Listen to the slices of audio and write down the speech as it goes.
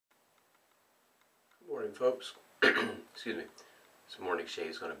morning, folks. Excuse me. This morning shave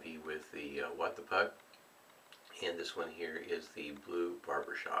is going to be with the What the Puck, and this one here is the Blue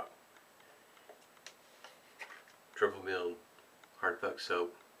Barbershop. Triple milled hard puck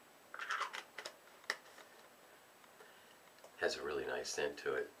soap. Has a really nice scent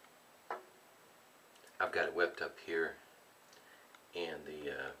to it. I've got it whipped up here, and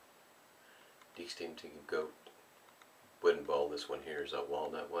the de-steamed goat wooden bowl. This one here is a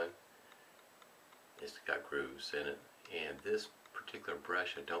walnut one. It's got grooves in it, and this particular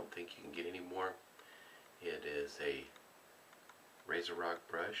brush I don't think you can get anymore. It is a RazoRock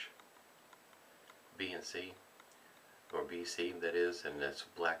brush, B&C, or BC that is, and that's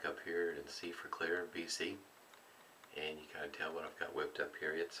black up here and C for clear, BC. And you kind of tell what I've got whipped up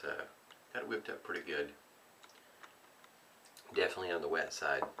here. It's got it whipped up pretty good. Definitely on the wet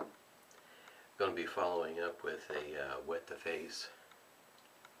side. Going to be following up with a wet the face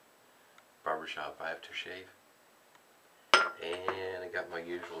barbershop aftershave, and I got my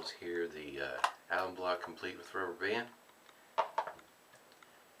usuals here: the alum block complete with rubber band,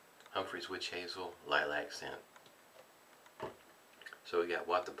 Humphreys witch hazel, lilac scent. So we got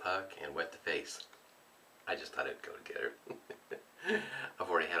what the puck and wet the face. I just thought it'd go together. I've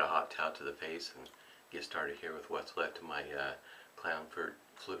already had a hot towel to the face and get started here with what's left of my clown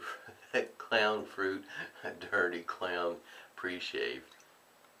fruit dirty clown pre-shave.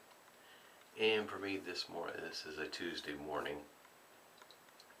 And for me this is a Tuesday morning.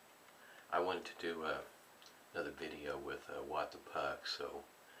 I wanted to do another video with what the puck, so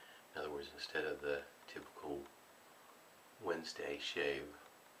in other words, instead of the typical Wednesday shave,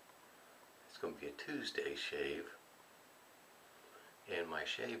 it's going to be a Tuesday shave. And my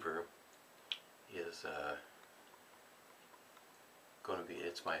shaver is going to be,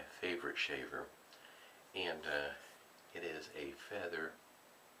 it's my favorite shaver, and it is a Feather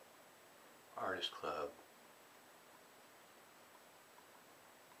Artist Club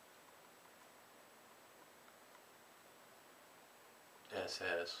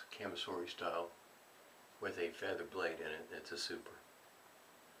SS camisole style with a feather blade in it. It's a super.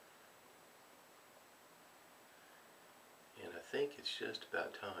 And I think it's just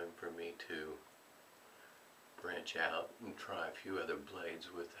about time for me to branch out and try a few other blades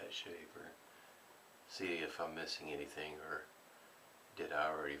with that shaver. See if I'm missing anything, or did I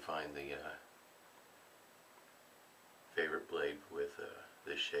already find the favorite blade with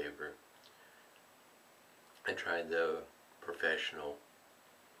this shaver. I tried the professional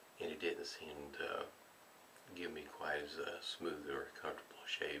and it didn't seem to give me quite as a smooth or comfortable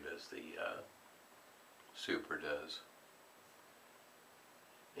shave as the super does.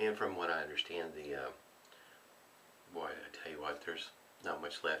 And from what I understand, the boy, I tell you what, there's not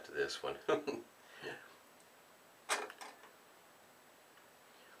much left of this one.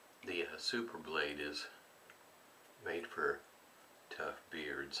 The super blade is made for tough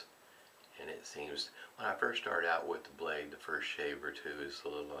beards, and it seems, when I first started out with the blade, the first shave or two is a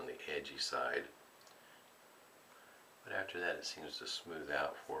little on the edgy side, but after that it seems to smooth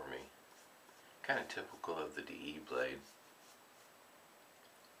out for me. Kind of typical of the DE blade.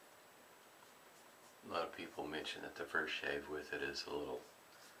 A lot of people mention that the first shave with it is a little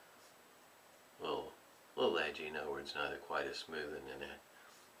edgy. In other words, not quite as smooth, and then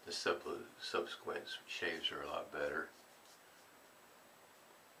the subsequent shaves are a lot better.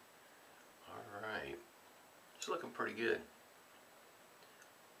 Alright, it's looking pretty good.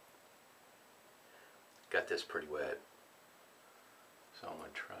 Got this pretty wet, so I'm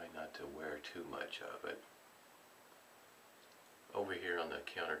going to try not to wear too much of it. Over here on the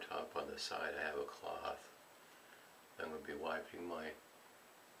countertop on the side I have a cloth. I'm going to be wiping my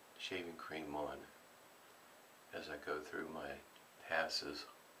shaving cream on as I go through my passes.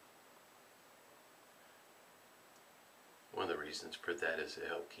 One of the reasons for that is to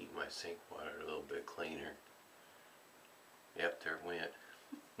help keep my sink water a little bit cleaner. Yep, there it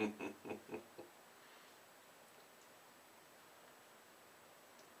went.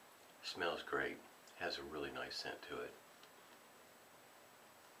 Smells great. Has a really nice scent to it.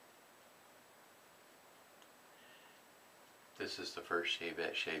 This is the first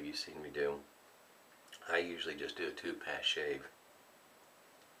shavette shave you've seen me do. I usually just do a two-pass shave.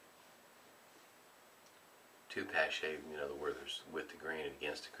 Two-pass shave, you know, the words with the grain and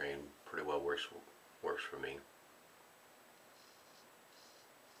against the grain, pretty well works for me.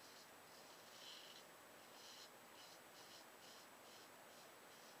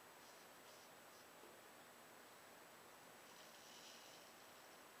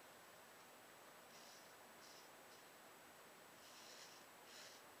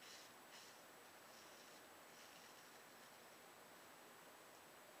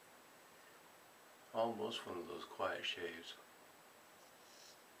 almost one of those quiet shaves.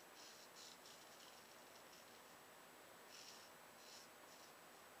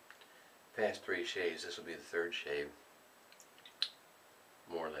 Past 3 shaves, this will be the 3rd shave.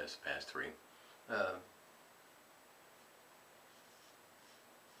 More or less past 3.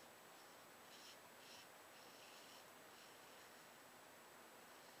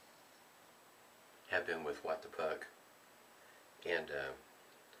 Have been with What the Puck, and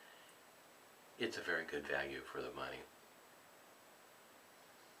it's a very good value for the money.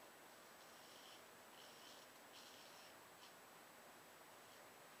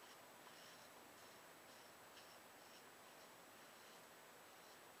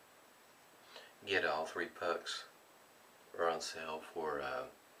 Get all 3 pucks are on sale for I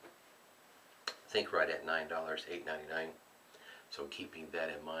think right at $9, $8.99. So keeping that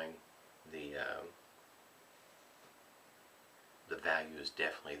in mind, the value is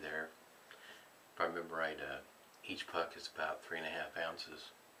definitely there. If I remember right, each puck is about 3.5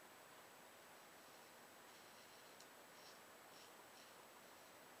 ounces.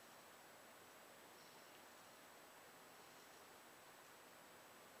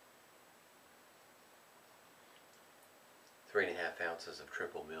 Three and a half ounces of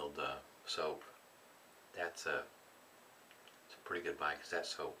triple milled soap. That's it's a pretty good buy, because that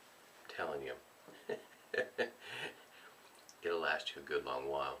soap, I'm telling you, it'll last you a good long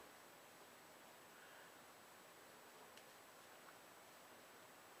while.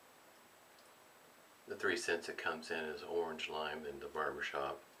 The 3 scents it comes in is orange, lime, and the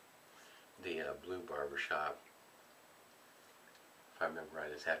barbershop. The blue barbershop, if I remember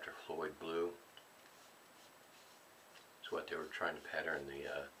right, is After Floyd Blue. It's what they were trying to pattern the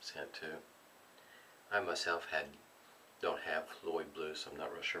scent to. I myself don't have Floyd Blue, so I'm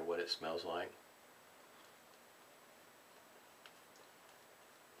not real sure what it smells like.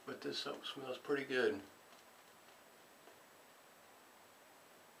 But this soap smells pretty good.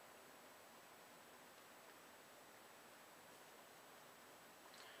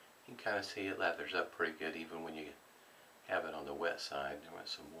 You can kind of see it lathers up pretty good even when you have it on the wet side. I want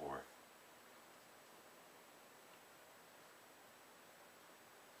some more.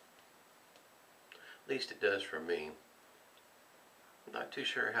 At least it does for me. I'm not too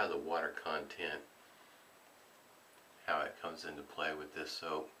sure how the water content, how it comes into play with this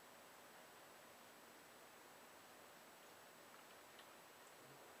soap.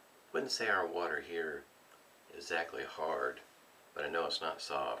 Wouldn't say our water here is exactly hard, but I know it's not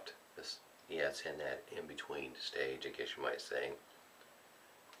soft. Yeah, it's in that in-between stage, I guess you might say.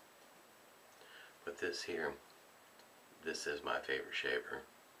 But this here, this is my favorite shaver.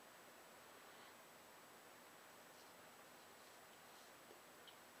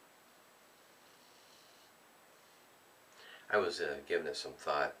 I was giving it some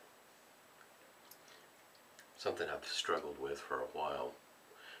thought. Something I've struggled with for a while.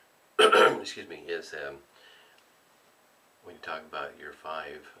 Excuse me, is when you talk about your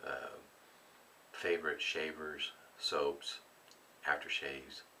 5 favorite shavers, soaps,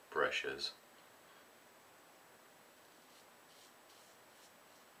 aftershaves, brushes.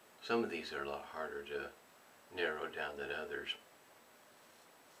 Some of these are a lot harder to narrow down than others.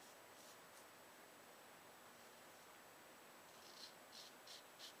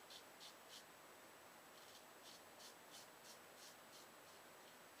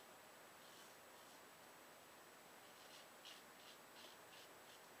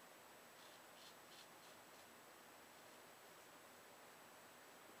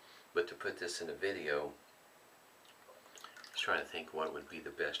 But to put this in a video, I was trying to think what would be the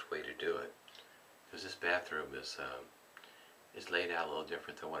best way to do it, because this bathroom is laid out a little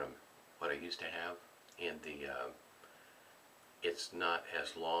different than what I used to have, and it's not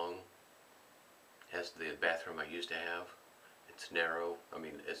as long as the bathroom I used to have. It's narrow. I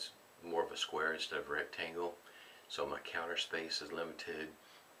mean, it's more of a square instead of a rectangle, so my counter space is limited.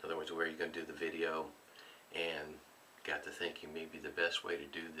 In other words, where you're going to do the video, and got to thinking maybe the best way to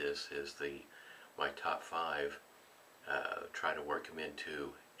do this is my top 5, try to work them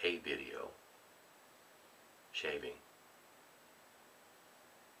into a video shaving.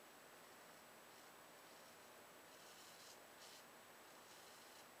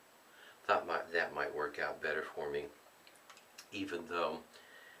 Thought that might work out better for me, even though,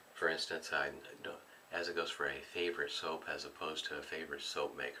 for instance, as it goes for a favorite soap as opposed to a favorite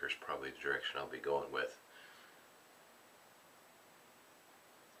soap maker is probably the direction I'll be going with.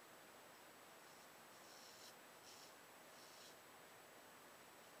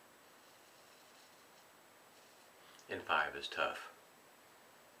 And 5 is tough,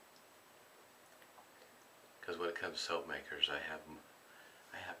 because when it comes to soap makers, I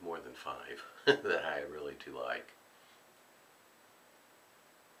have more than 5 that I really do like.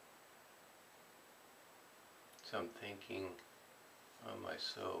 So I'm thinking on my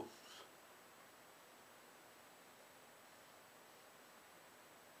soaps.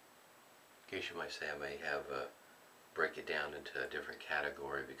 In case you might say, I may have break it down into a different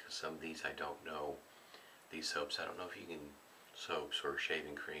category, because some of these I don't know. These soaps, I don't know if you can, soaps or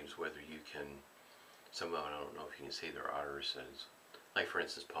shaving creams, whether you can, some of them I don't know if you can see they're artisans. Like for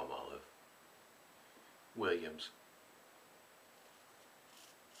instance, Palmolive, Williams.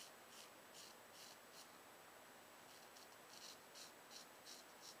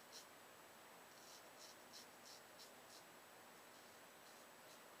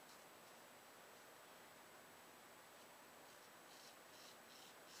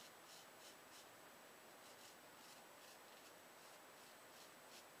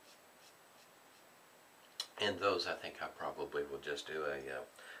 And those I think I probably will just do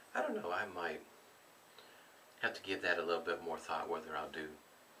a, I don't know, I might have to give that a little bit more thought whether I'll do,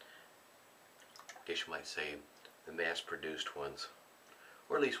 I guess you might say, the mass-produced ones,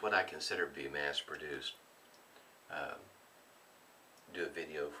 or at least what I consider to be mass-produced. Do a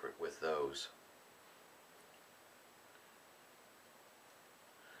video with those.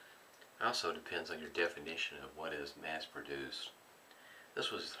 Also depends on your definition of what is mass-produced.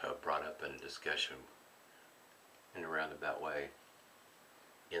 This was brought up in a discussion in a roundabout way,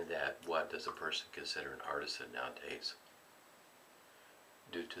 in that what does a person consider an artisan nowadays,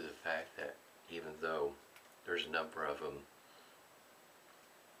 due to the fact that even though there's a number of them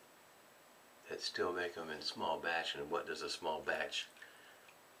that still make them in small batch, and what does a small batch,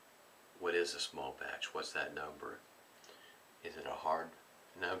 what is a small batch, what's that number? Is it a hard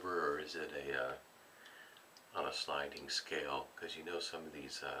number, or is it a on a sliding scale? Because you know some of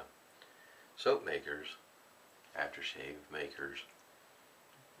these soap makers, aftershave makers,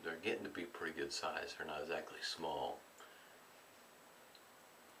 they're getting to be pretty good size. They're not exactly small.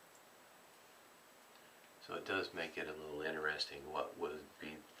 So it does make it a little interesting what would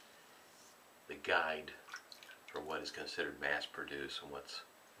be the guide for what is considered mass produced and what's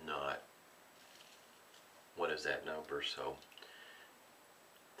not. What is that number? So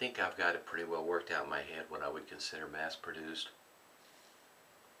I think I've got it pretty well worked out in my head what I would consider mass produced.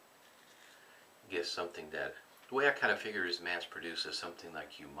 I guess something that, the way I kind of figure is mass produced is something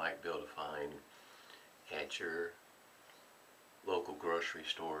like you might be able to find at your local grocery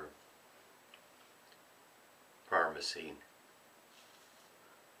store, pharmacy,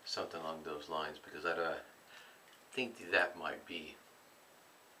 something along those lines, because I think that might be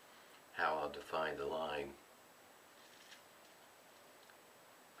how I'll define the line.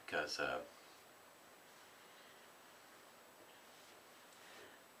 Because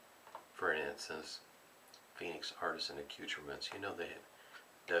for instance, Phoenix Artisan Accoutrements, you know,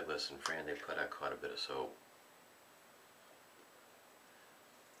 Douglas and Fran, they put out quite a bit of soap.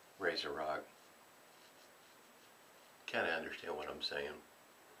 RazoRock, kind of understand what I'm saying.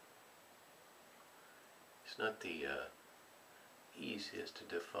 It's not the easiest to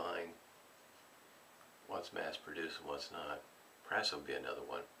define what's mass produced and what's not. Price will be another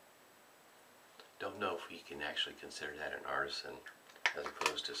one. Don't know if you can actually consider that an artisan as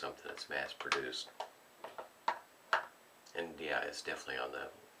opposed to something that's mass produced. And yeah, it's definitely on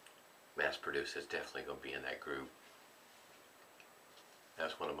the mass produced, it's definitely going to be in that group.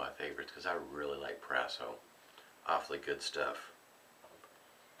 That's one of my favorites because I really like Prasso. Awfully good stuff.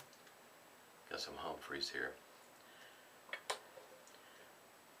 Got some Humphreys here.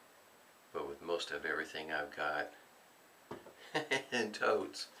 But with most of everything I've got in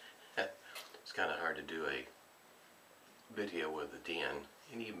totes, it's kind of hard to do a video with a den.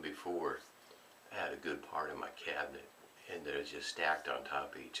 And even before, I had a good part in my cabinet, and that it's just stacked on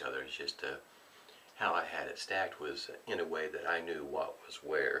top of each other. It's just how I had it stacked was in a way that I knew what was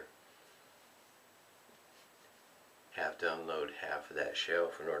where. Have to unload half of that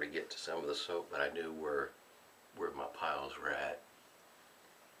shelf in order to get to some of the soap, but I knew where my piles were at.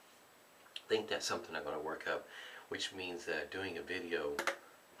 I think that's something I'm going to work up, which means that doing a video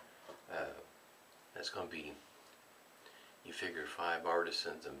that's going to be, you figure 5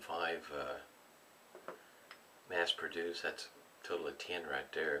 artisans and 5 mass produced, that's a total of 10 right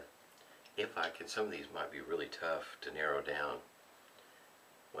there. If I can, some of these might be really tough to narrow down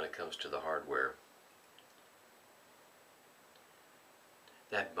when it comes to the hardware.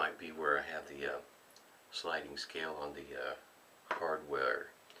 That might be where I have the sliding scale on the hardware,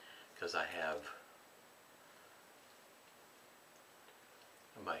 because I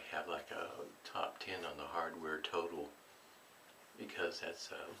might have like a top 10 on the hardware total, because that's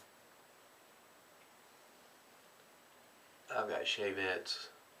I've got shavettes,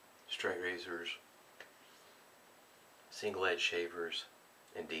 straight razors, single edge shavers,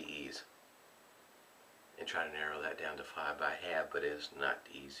 and DEs, and try to narrow that down to 5. I have, but it is not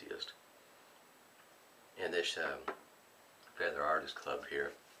the easiest. And this Feather Artist Club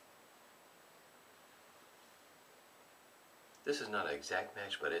here, this is not an exact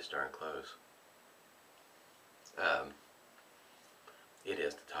match, but it's darn close. It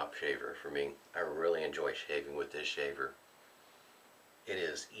is the top shaver for me. I really enjoy shaving with this shaver. It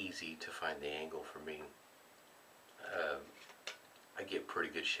is easy to find the angle for me. I get pretty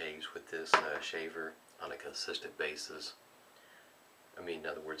good shaves with this shaver on a consistent basis. I mean, in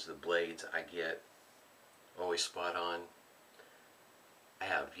other words, the blades I get always spot on. I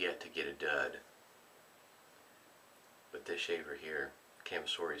have yet to get a dud. But this shaver here,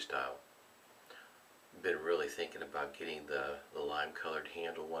 Camisori style, been really thinking about getting the lime colored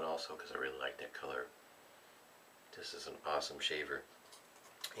handle one also, because I really like that color. This is an awesome shaver.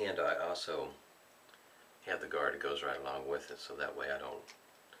 And I also have the guard that goes right along with it, so that way I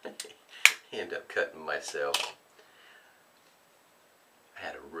don't end up cutting myself. I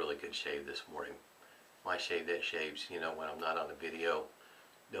had a really good shave this morning. My shave that shaves, you know, when I'm not on the video,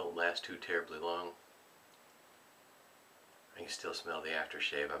 don't last too terribly long. I can still smell the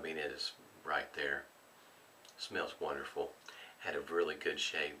aftershave. I mean, it is right there. Smells wonderful. Had a really good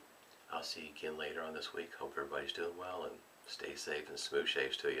shave. I'll see you again later on this week. Hope everybody's doing well, and stay safe and smooth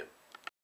shaves to you.